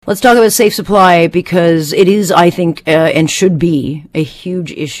Let's talk about safe supply because it is, I think, and should be a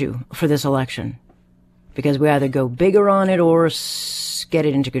huge issue for this election because we either go bigger on it or get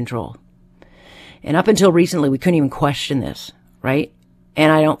it into control. And up until recently, we couldn't even question this, right?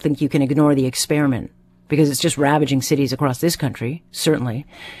 And I don't think you can ignore the experiment because it's just ravaging cities across this country, certainly.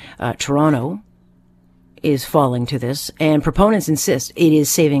 Toronto is falling to this, and proponents insist it is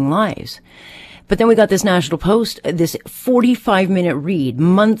saving lives. But then we got this National Post, this 45-minute read,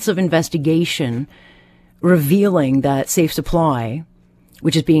 months of investigation revealing that Safe Supply,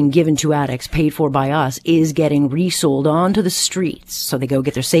 which is being given to addicts, paid for by us, is getting resold onto the streets. So they go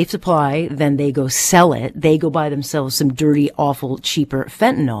get their Safe Supply, then they go sell it. They go buy themselves some dirty, awful, cheaper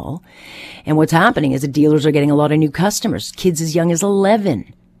fentanyl. And what's happening is the dealers are getting a lot of new customers, kids as young as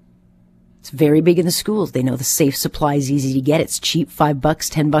 11. It's very big in the schools. They know the Safe Supply is easy to get. It's cheap, $5,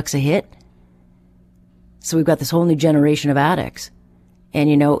 $10 a hit. So we've got this whole new generation of addicts.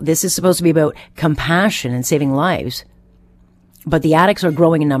 And, you know, this is supposed to be about compassion and saving lives. But the addicts are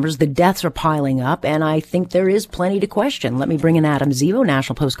growing in numbers. The deaths are piling up. And I think there is plenty to question. Let me bring in Adam Zivo,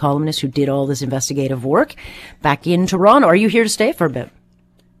 National Post columnist who did all this investigative work, back in Toronto. Are you here to stay for a bit?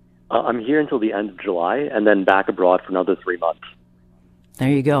 I'm here until the end of July and then back abroad for another 3 months. There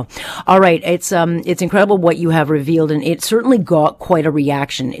you go. All right. It's incredible what you have revealed, and it certainly got quite a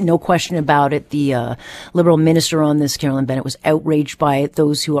reaction. No question about it. The Liberal minister on this, Carolyn Bennett, was outraged by it.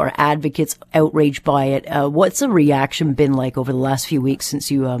 Those who are advocates outraged by it. What's the reaction been like over the last few weeks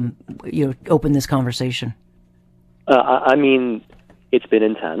since you opened this conversation? I mean, it's been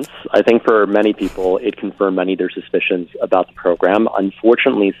intense. I think for many people, it confirmed many of their suspicions about the program.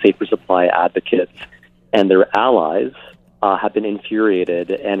 Unfortunately, Safer Supply advocates and their allies have been infuriated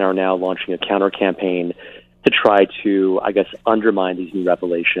and are now launching a counter-campaign to try to, I guess, undermine these new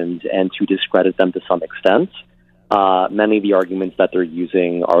revelations and to discredit them to some extent. Many of the arguments that they're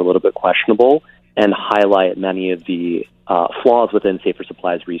using are a little bit questionable and highlight many of the flaws within Safer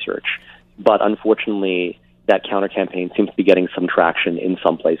Supply's research. But unfortunately, that counter-campaign seems to be getting some traction in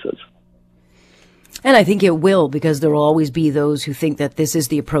some places. And I think it will, because there will always be those who think that this is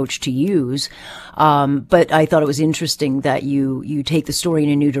the approach to use. But I thought it was interesting that you take the story in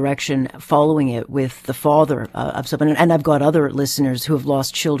a new direction, following it with the father of someone. And I've got other listeners who have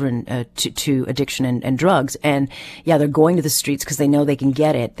lost children to addiction and drugs. And yeah, they're going to the streets because they know they can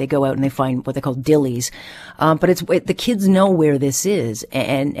get it. They go out and they find what they call dillies. But the kids know where this is.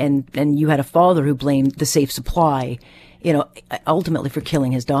 And you had a father who blamed the Safe Supply, ultimately for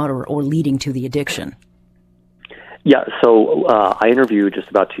killing his daughter or leading to the addiction. Yeah, so I interviewed just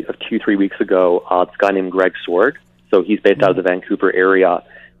about 3 weeks ago this guy named Greg Sword. So he's based out of the Vancouver area,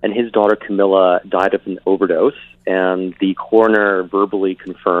 and his daughter Camilla died of an overdose, and the coroner verbally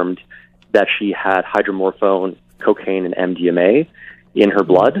confirmed that she had hydromorphone, cocaine, and MDMA in her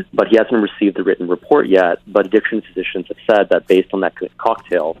blood, but he hasn't received the written report yet. But addiction physicians have said that based on that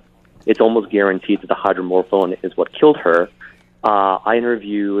cocktail, it's almost guaranteed that the hydromorphone is what killed her. I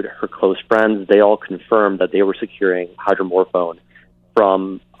interviewed her close friends. They all confirmed that they were securing hydromorphone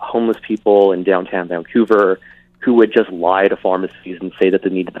from homeless people in downtown Vancouver who would just lie to pharmacies and say that they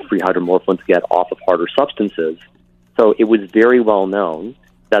needed the free hydromorphone to get off of harder substances. So it was very well known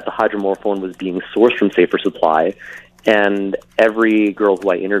that the hydromorphone was being sourced from Safer Supply. And every girl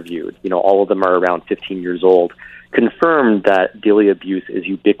who I interviewed, all of them are around 15 years old, confirmed that dilly abuse is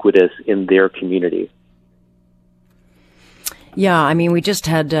ubiquitous in their community. Yeah, I mean, we just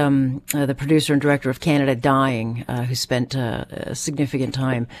had the producer and director of Canada Dying, who spent significant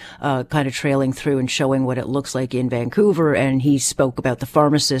time kind of trailing through and showing what it looks like in Vancouver, and he spoke about the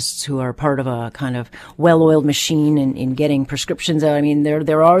pharmacists who are part of a kind of well-oiled machine in getting prescriptions out. I mean,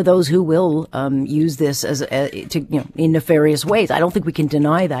 there are those who will use this as in nefarious ways. I don't think we can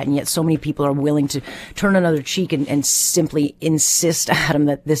deny that, and yet so many people are willing to turn another cheek and simply insist, Adam,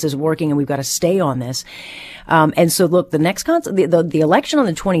 that this is working and we've got to stay on this. And so, look, the next the election on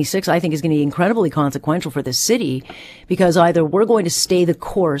the 26th, I think, is going to be incredibly consequential for this city, because either we're going to stay the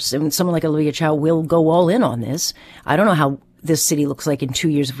course, and someone like Olivia Chow will go all in on this. I don't know how this city looks like in 2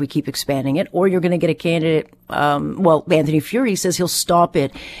 years if we keep expanding it, or you're going to get a candidate. Anthony Furey says he'll stop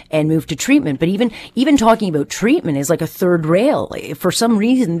it and move to treatment. But even talking about treatment is like a third rail. For some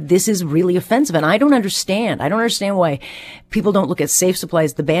reason, this is really offensive. And I don't understand. I don't understand why people don't look at Safe Supply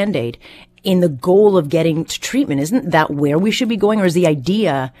as the Band-Aid in the goal of getting to treatment. Isn't that where we should be going? Or is the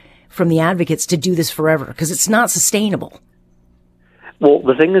idea from the advocates to do this forever? Because it's not sustainable. Well,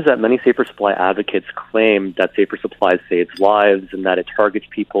 the thing is that many Safer Supply advocates claim that Safer Supply saves lives and that it targets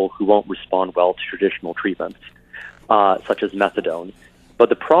people who won't respond well to traditional treatments, such as methadone. But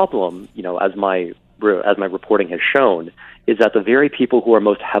the problem, as my as my reporting has shown, is that the very people who are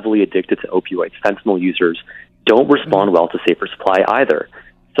most heavily addicted to opioids, fentanyl users, don't respond well to safer supply either.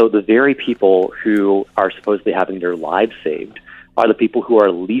 So the very people who are supposedly having their lives saved are the people who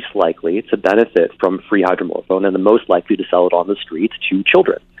are least likely to benefit from free hydromorphone and the most likely to sell it on the streets to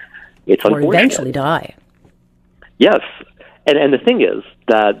children. It's or unfortunate. eventually die. Yes. And the thing is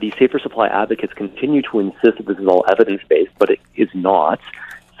that the safer supply advocates continue to insist that this is all evidence-based, but it is not.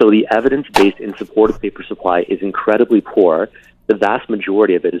 So the evidence based in support of safer supply is incredibly poor. The vast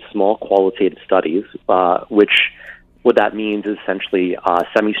majority of it is small qualitative studies, which what that means is essentially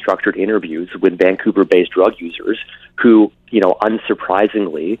semi-structured interviews with Vancouver-based drug users who,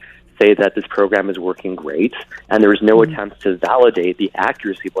 unsurprisingly, say that this program is working great, and there is no attempt to validate the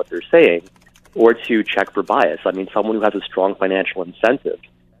accuracy of what they're saying or to check for bias. I mean, someone who has a strong financial incentive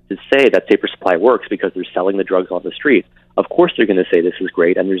to say that safer supply works because they're selling the drugs on the street, of course they're going to say this is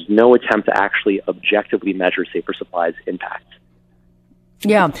great, and there's no attempt to actually objectively measure safer supply's impact.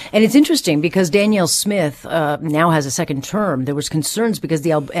 Yeah, and it's interesting because Danielle Smith now has a second term. There was concerns because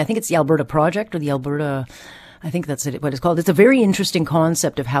I think it's the Alberta Project or the Alberta, I think that's what it's called. It's a very interesting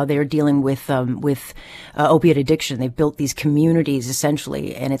concept of how they're dealing with opiate addiction. They've built these communities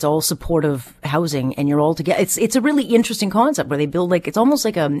essentially, and it's all supportive housing, and you're all together. It's a really interesting concept where they build it's almost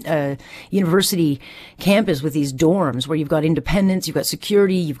like a university campus with these dorms where you've got independence, you've got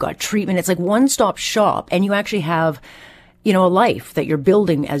security, you've got treatment. It's like one-stop shop, and you actually have a life that you're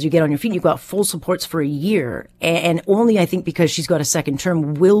building as you get on your feet. You've got full supports for a year. And only, I think, because she's got a second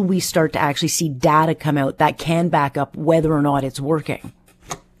term, will we start to actually see data come out that can back up whether or not it's working.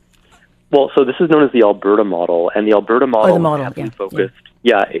 Well, so this is known as the Alberta model, and the Alberta model, is heavily focused.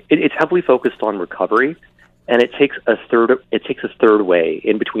 Yeah, it's heavily focused on recovery, and it takes a third way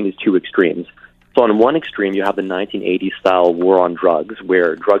in between these two extremes. So on one extreme, you have the 1980s style war on drugs,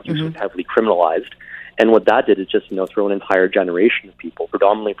 where drug use was heavily criminalized. And what that did is just, throw an entire generation of people,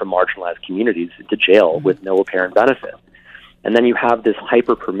 predominantly from marginalized communities, into jail with no apparent benefit. And then you have this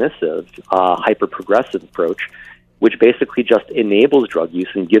hyper-permissive, hyper-progressive approach, which basically just enables drug use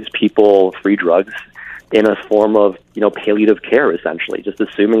and gives people free drugs in a form of, palliative care, essentially, just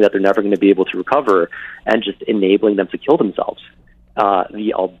assuming that they're never going to be able to recover and just enabling them to kill themselves.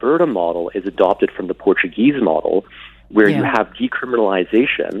 The Alberta model is adopted from the Portuguese model, where you have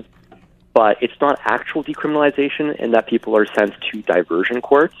decriminalization, but it's not actual decriminalization in that people are sent to diversion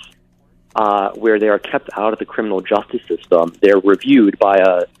courts, where they are kept out of the criminal justice system. They're reviewed by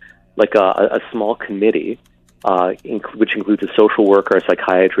a small committee, which includes a social worker, a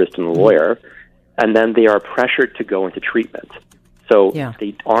psychiatrist, and a lawyer, and then they are pressured to go into treatment. So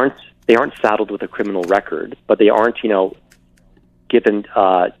they aren't saddled with a criminal record, but they aren't given.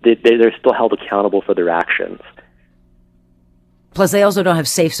 They're still held accountable for their actions. Plus, they also don't have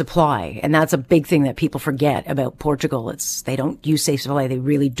safe supply, and that's a big thing that people forget about Portugal. They don't use safe supply; they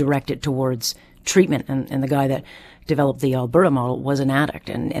really direct it towards treatment. And the guy that developed the Alberta model was an addict,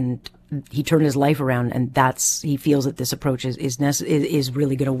 and he turned his life around, and he feels that this approach is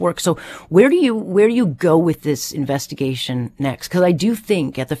really going to work. So, where do you go with this investigation next? Because I do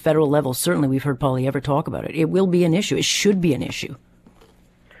think at the federal level, certainly we've heard Polly Ever talk about it. It will be an issue. It should be an issue.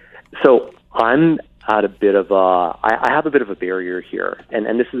 So I'm at I have a bit of a barrier here,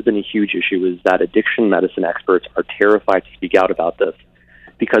 and this has been a huge issue, is that addiction medicine experts are terrified to speak out about this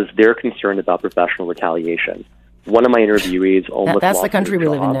because they're concerned about professional retaliation. One of my interviewees almost that's lost the country their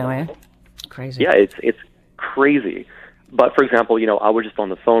we live in job. now, eh? Crazy. Yeah, it's crazy. But for example, I was just on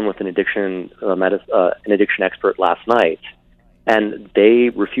the phone with an addiction expert last night, and they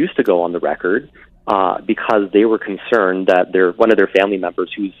refused to go on the record because they were concerned that one of their family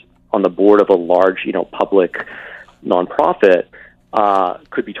members, who's on the board of a large, public nonprofit,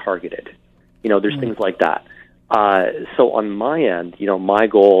 could be targeted. There's things like that. So on my end, my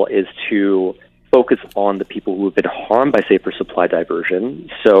goal is to focus on the people who have been harmed by safer supply diversion.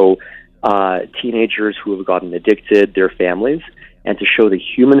 So teenagers who have gotten addicted, their families, and to show the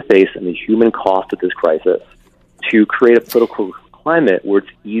human face and the human cost of this crisis, to create a political climate where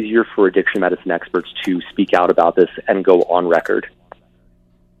it's easier for addiction medicine experts to speak out about this and go on record.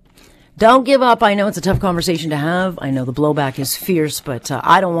 Don't give up. I know it's a tough conversation to have. I know the blowback is fierce, but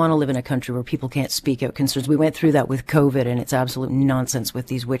I don't want to live in a country where people can't speak out concerns. We went through that with COVID, and it's absolute nonsense with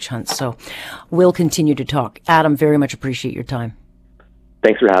these witch hunts. So we'll continue to talk. Adam, very much appreciate your time.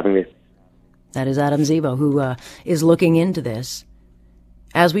 Thanks for having me. That is Adam Zebo, who is looking into this,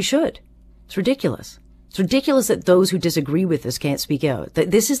 as we should. It's ridiculous. It's ridiculous that those who disagree with this can't speak out.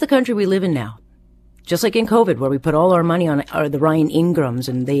 This is the country we live in now. Just like in COVID, where we put all our money on the Ryan Ingrams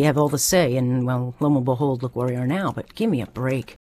and they have all the say. And, well, lo and behold, look where we are now. But give me a break.